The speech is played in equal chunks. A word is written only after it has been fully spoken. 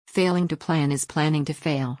Failing to plan is planning to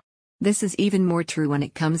fail. This is even more true when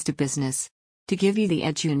it comes to business. To give you the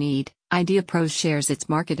edge you need, Idea Pros shares its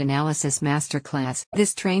Market Analysis Masterclass.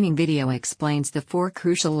 This training video explains the 4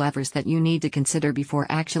 crucial levers that you need to consider before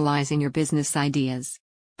actualizing your business ideas.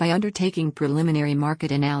 By undertaking preliminary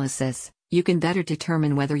market analysis, you can better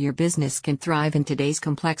determine whether your business can thrive in today's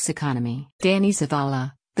complex economy. Danny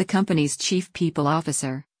Zavala, the company's Chief People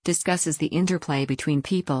Officer, discusses the interplay between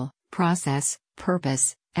people, process,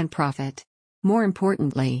 purpose, and profit. More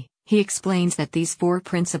importantly, he explains that these 4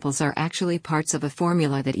 principles are actually parts of a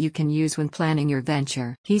formula that you can use when planning your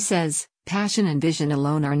venture. He says, passion and vision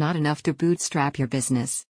alone are not enough to bootstrap your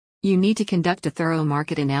business. You need to conduct a thorough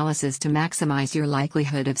market analysis to maximize your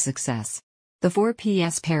likelihood of success. The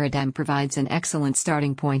 4PS paradigm provides an excellent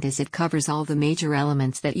starting point as it covers all the major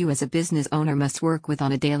elements that you as a business owner must work with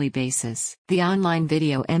on a daily basis. The online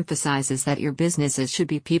video emphasizes that your businesses should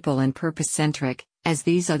be people and purpose-centric, as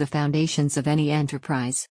these are the foundations of any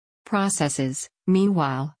enterprise. Processes,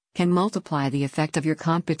 meanwhile, can multiply the effect of your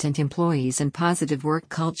competent employees and positive work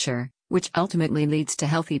culture, which ultimately leads to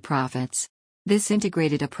healthy profits. This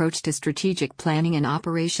integrated approach to strategic planning and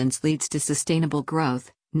operations leads to sustainable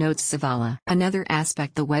growth, notes Zavala. Another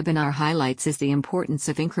aspect the webinar highlights is the importance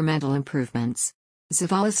of incremental improvements.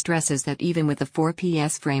 Zavala stresses that even with the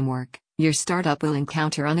 4PS framework, your startup will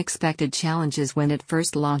encounter unexpected challenges when it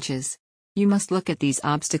first launches. You must look at these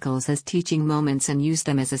obstacles as teaching moments and use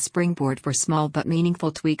them as a springboard for small but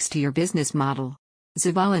meaningful tweaks to your business model.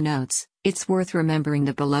 Zavala notes, it's worth remembering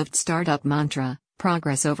the beloved startup mantra,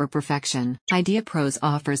 progress over perfection. Idea Pros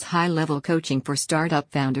offers high-level coaching for startup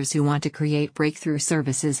founders who want to create breakthrough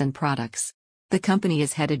services and products. The company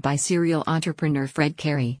is headed by serial entrepreneur Fred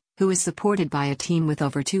Carey, who is supported by a team with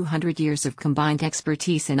over 200 years of combined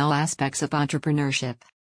expertise in all aspects of entrepreneurship.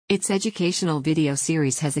 Its educational video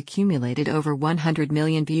series has accumulated over 100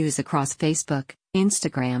 million views across Facebook,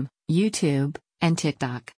 Instagram, YouTube, and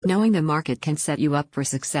TikTok. Knowing the market can set you up for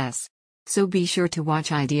success. So be sure to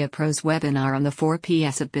watch Idea Pros webinar on the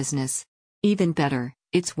 4PS of business. Even better,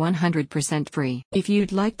 it's 100% free. If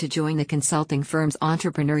you'd like to join the consulting firm's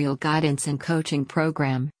entrepreneurial guidance and coaching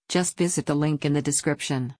program, just visit the link in the description.